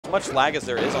much lag as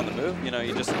there is on the move, you know,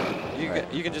 you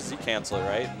can just cancel it,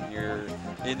 right?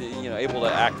 And you're able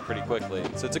to act pretty quickly.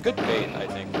 So it's a good bait, I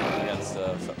think, against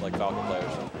like Falcon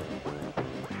players.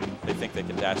 They think they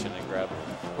can dash in and grab.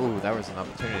 Ooh, that was an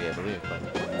opportunity, I believe. But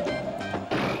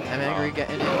I'm angry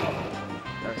getting it.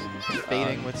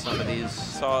 Fading with some of these.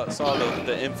 Saw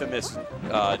the infamous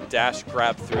dash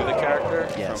grab through the character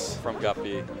from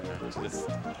Guppi.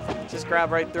 Just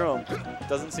grab right through him.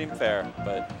 Doesn't seem fair,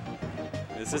 but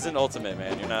this isn't Ultimate,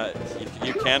 man. You're not.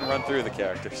 You can run through the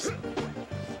characters.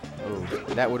 Ooh,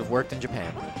 that would have worked in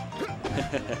Japan.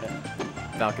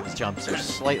 Falcon's jumps are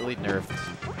slightly nerfed.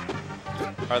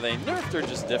 Are they nerfed or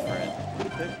just different?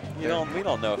 We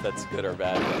don't know if that's good or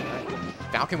bad.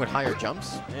 Falcon with higher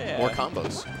jumps, more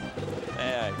combos.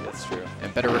 Yeah, that's true.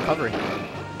 And better recovery.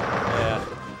 Yeah.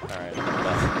 All right.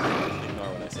 Ignore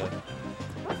what I said.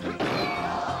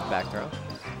 Back throw.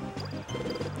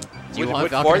 Do you want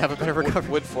Falcon to have a better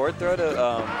recovery? Would forward throw to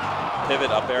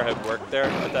pivot up air have worked there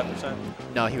at that percent?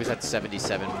 No, he was at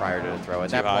 77 prior to the throw.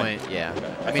 At that point, yeah.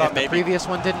 Okay. I mean, if the previous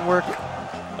one didn't work.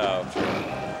 Oh, sure.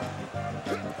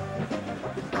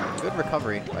 Good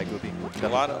recovery by Guppi. A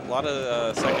lot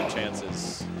of second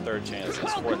chances, third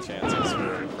chances, fourth chances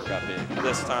for Guppi.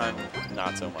 This time,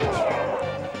 not so much.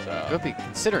 So. Guppi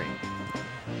considering.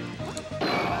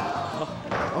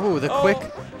 Oh, the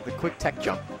quick tech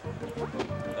jump.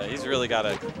 He's really got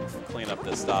to clean up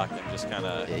this stock and just kind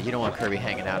of. Yeah, you don't want Kirby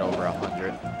hanging out over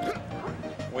 100.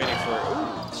 Waiting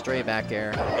for stray back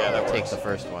air. Yeah, that takes the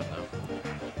first one though.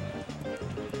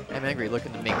 I'm angry,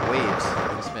 looking to make waves.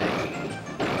 This may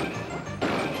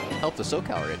help the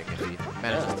SoCal rating if he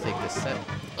manages to take this set.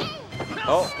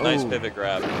 Oh, nice pivot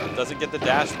grab. Doesn't get the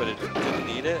dash, but it didn't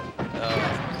need it.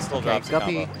 Still drops the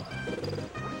combo.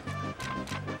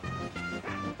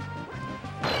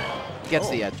 Gets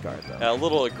the edge guard though. A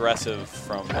little aggressive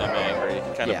from him, angry.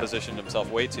 He kind of positioned himself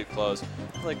way too close.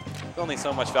 Like only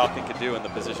so much Falcon could do in the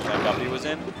position that Guppi was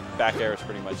in. Back air is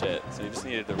pretty much it. So you just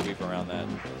needed to weave around that.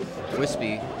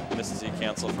 Wispy misses E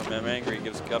cancel from him, angry.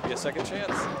 Gives Guppi a second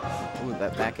chance. Ooh,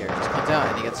 that back air just comes out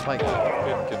and he gets spiked.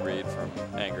 Good read from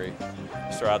angry.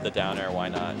 Just throw out the down air. Why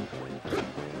not?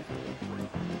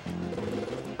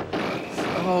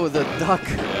 Oh, the duck.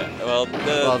 Yeah, well,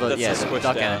 that's the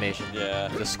duck down. animation. Yeah.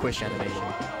 The squish animation.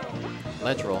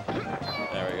 Ledge roll.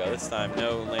 There we go. This time,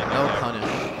 no landing. No there. punish.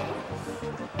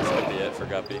 This could be it for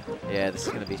Guppi. Yeah, this is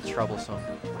going to be troublesome.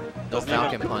 No Doesn't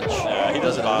Falcon punch. Yeah, he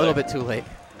does it a little bit too late.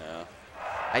 No.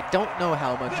 I don't know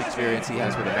how much experience he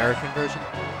has with American version.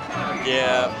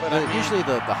 Yeah, but usually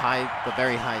the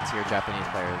very high tier Japanese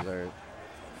players are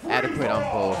adequate on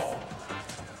both.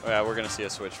 Oh, yeah, we're going to see a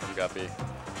switch from Guppi.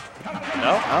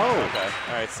 No? Oh. Okay.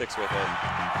 All right, sticks with it.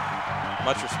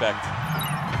 Much respect.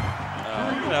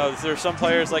 You know, there's some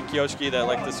players like Yoshiki that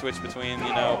like to switch between,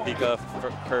 you know, Pika,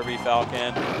 Kirby,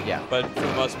 Falcon. Yeah. But for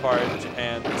the most part,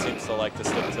 Japan seems to like to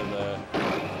stick to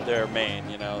their main,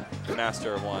 you know,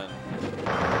 master of one.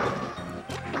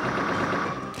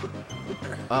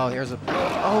 Oh, here's a.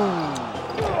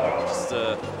 Oh. Just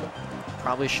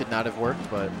probably should not have worked,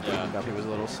 but Guppi was a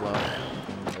little slow.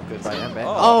 So good by Mbe.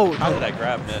 Oh, how did that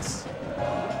grab miss?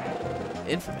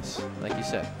 Infamous, like you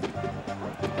said.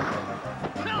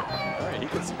 All right, he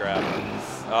gets the grab.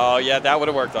 Oh, yeah, that would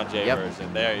have worked on J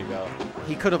version. There you go.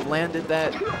 He could have landed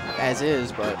that as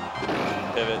is, but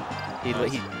pivot.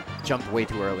 He jumped way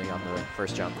too early on the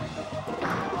first jump.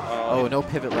 Oh, no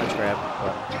pivot ledge grab,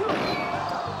 but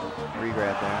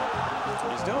re-grab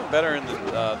there. He's doing better in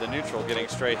the neutral, getting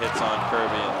straight hits on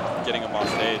Kirby and getting him off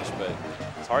stage, but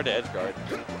it's hard to edge guard.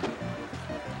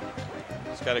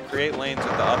 Just got to create lanes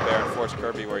with the up air and force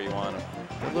Kirby where you want him.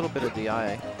 A little bit of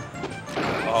DI.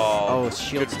 Oh,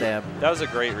 shield stab. That was a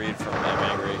great read from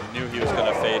Angry. Knew he was going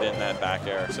to fade in that back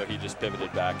air, so he just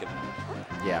pivoted back and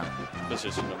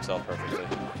positioned himself perfectly.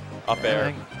 Up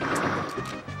air.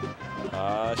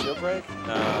 Shield break?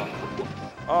 No.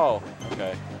 Oh,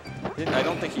 okay. I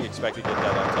don't think he expected to get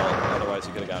that up tilt, otherwise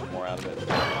he could have gotten more out of it.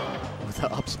 With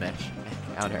the up smash.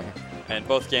 Counter. And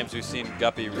both games we've seen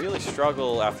Guppi really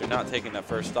struggle after not taking that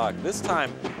first stock. This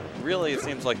time, really, it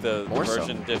seems like the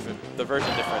version difference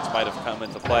might have come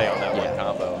into play on that one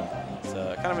combo. It's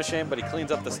kind of a shame, but he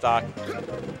cleans up the stock. You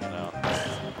know,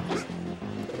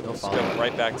 just go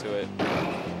right back to it. A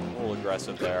little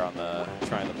aggressive there on the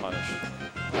trying to punish.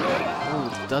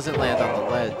 Ooh, doesn't land on the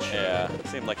ledge. Yeah, it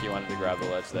seemed like he wanted to grab the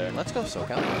ledge there. Let's go,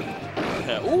 SoCal.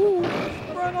 Ooh,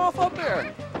 run off up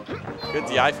there. Good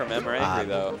DI from Angry,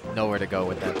 though. Nowhere to go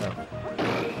with that, though.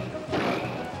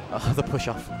 Oh, the push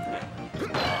off.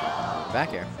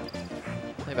 Back air.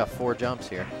 Only about 4 jumps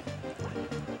here.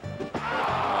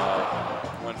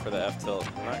 Went for the F tilt.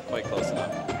 Not quite close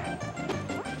enough.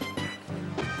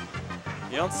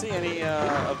 You don't see any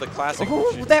of the classic.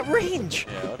 Oh, that range!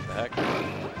 Yeah, what the heck?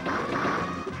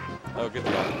 Oh, good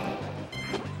deal.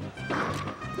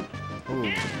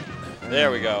 Ooh.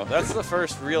 There we go. That's the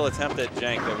first real attempt at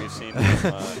jank that we've seen.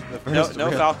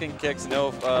 No Falcon kicks,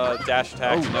 no dash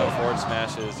attacks, no forward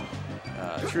smashes.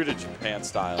 True to Japan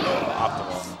style,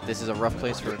 optimal. This is a rough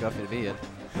place for Guppi to be in.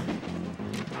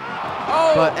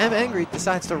 Oh! But M. Angry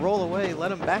decides to roll away,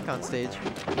 let him back on stage.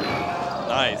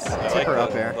 Nice. I like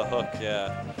up air. The hook,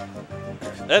 yeah.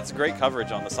 That's great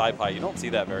coverage on the side pie. You don't see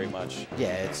that very much.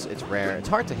 Yeah, it's rare. It's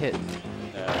hard to hit.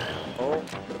 Yeah. Oh.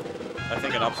 I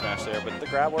think an up smash there, but the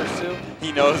grab works too.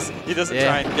 He knows he doesn't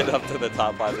try and get up to the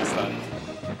top pie this time.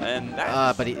 And that,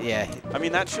 I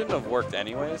mean, that shouldn't have worked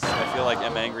anyways. I feel like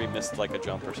M. Angry missed like a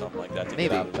jump or something like that to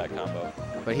get out of that combo.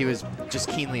 But he was just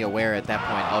keenly aware at that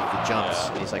point of the jumps.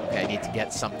 Yeah. He's like, okay, I need to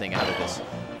get something out of this.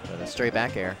 But a straight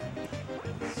back air.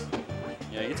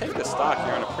 Yeah, you take the stock,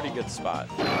 you're in a pretty good spot.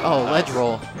 Oh, ledge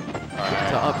roll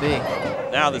to up B.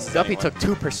 Now this is Guppi took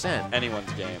 2%.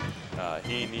 Anyone's game.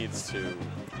 He needs to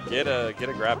get a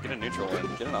grab, get a neutral win,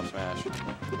 get an up smash.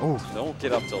 Ooh. Don't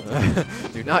get up tilted.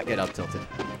 Do not get up tilted.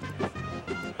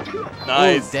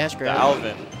 Nice. Ooh, dash grab.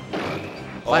 Alvin.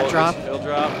 Flat drop. Field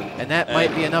drop. And that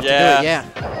might be enough to do it, yeah.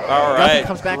 All right. Guppi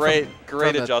comes back great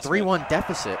from adjustment. 3-1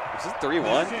 deficit. Was it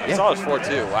 3-1? Yeah. I saw it was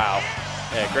 4-2. Wow.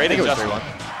 Yeah, great adjustment. It was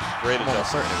 3-1. Great I'm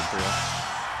almost adjustment. certain it was 3-1.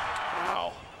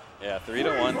 Wow. Yeah,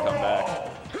 3-1 comeback.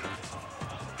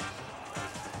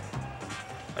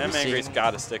 M. Angry's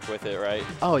got to stick with it, right?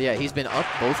 Oh, yeah. He's been up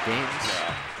both games.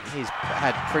 Yeah. He's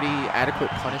had pretty adequate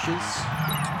punishes.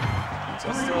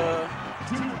 Just a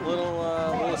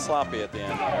little sloppy at the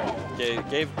end there.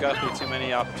 Gave Guppi too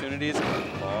many opportunities.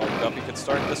 Well, Guppi could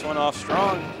start this one off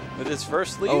strong with his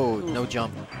first lead. Oh, no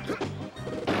jump.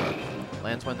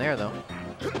 Lands one there, though.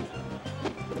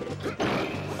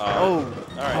 All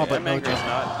right, but M. no Angry's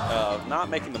jump. not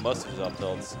making the most of his up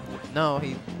tilts. No,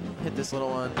 he hit this little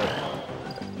one. But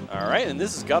all right, and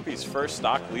this is Guppi's first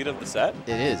stock lead of the set.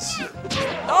 it is.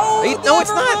 Oh, no, it's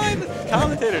not.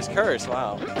 Commentator's curse.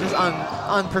 Wow. Just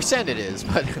on percent it is,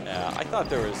 but yeah, I thought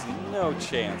there was no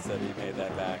chance that he made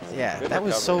that back. Yeah, good that recovery.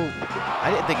 was so.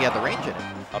 I didn't think he had the range in it.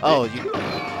 Oh, you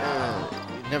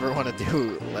never want to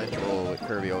do ledge roll with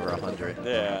Kirby over 100.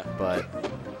 Yeah. But.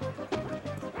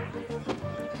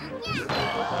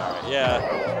 All right,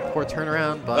 yeah. Poor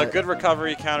turnaround, but. A good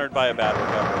recovery countered by a bad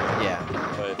recovery. Yeah.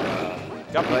 But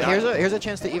Guppi. But here's a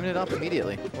chance to even it up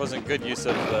immediately. Wasn't good use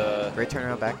of the. Great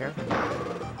turnaround back air.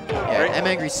 Yeah, M.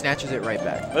 Angry snatches it right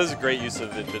back. This is a great use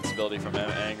of invincibility from M.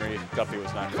 Angry. Guppi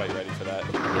was not quite ready for that.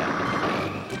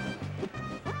 Yeah.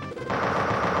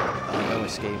 No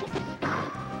escape.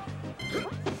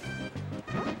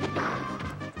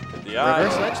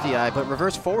 Reverse ledge DI, but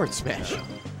reverse forward smash.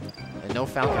 And no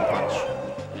Falcon punch.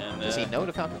 And, does he know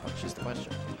the Falcon punch is the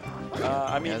question.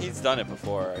 I mean, he's done it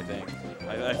before, I think.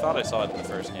 I thought I saw it in the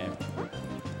first game.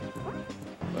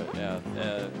 But yeah,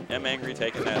 M. Angry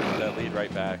taking that lead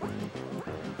right back.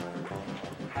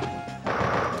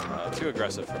 Too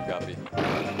aggressive from Guppi.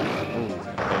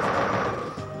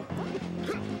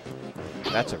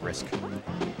 That's a risk.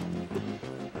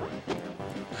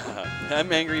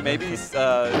 M. Angry maybe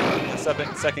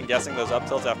second guessing those up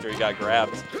tilts after he got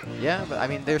grabbed. Yeah, but I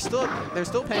mean they're still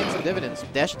paying some dividends.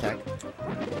 Dash attack.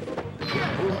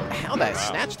 Ooh, how that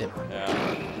snatched him. Yeah.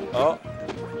 Oh,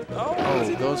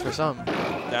 goes for some.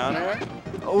 Down air.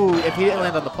 Oh, if he didn't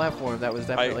land on the platform, that was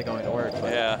definitely going to work.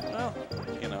 But. Yeah. Well,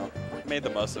 you know, made the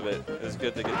most of it. It was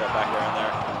good to get that back air in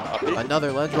there. Uppy.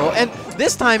 Another ledge roll, and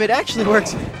this time it actually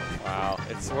works. Wow,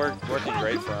 it's working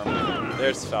great for him.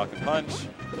 There's the Falcon punch.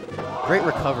 Great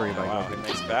recovery by Wow, Guppi. he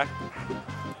makes back.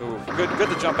 Ooh, good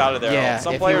to jump out of there. Yeah,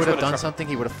 some if players he would have done something,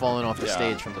 he would have fallen off the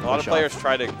stage from the push-off. A lot of players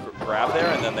try to grab there,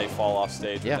 and then they fall off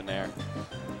stage with an air.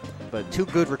 But two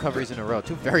good recoveries in a row.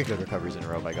 Two very good recoveries in a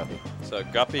row by Guppi. So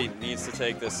Guppi needs to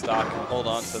take this stock and hold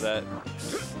on to that.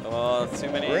 Too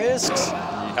many risks. You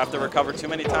have to recover too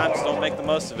many times. Don't make the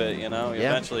most of it, you know.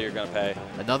 Yeah. Eventually you're going to pay.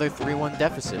 Another 3-1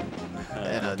 deficit.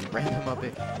 And a random up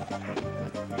it.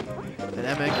 And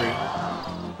M. Angry.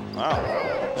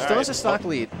 Wow. Still has a stock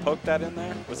lead. Poke that in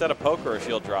there? Was that a poke or a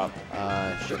shield drop?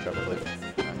 Shield drop, I believe.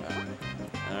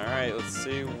 All right, let's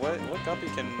see what Guppi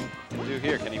can do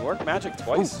here. Can he work magic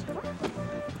twice?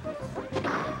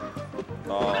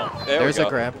 Oh, there's a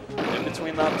grab. In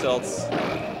between the up tilts.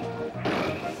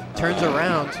 Turns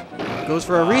around. Goes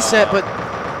for a reset, but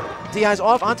DI's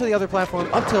off onto the other platform.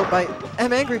 Up tilt by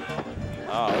M. Angry.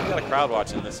 Oh, we've got a crowd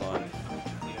watching this one.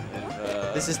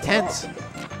 This is tense.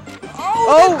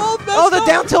 Oh, the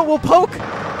down tilt will poke.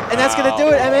 And that's going to do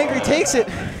it. M. Angry takes it.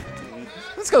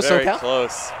 Let's go, SoCal. Very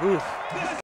close. Ooh.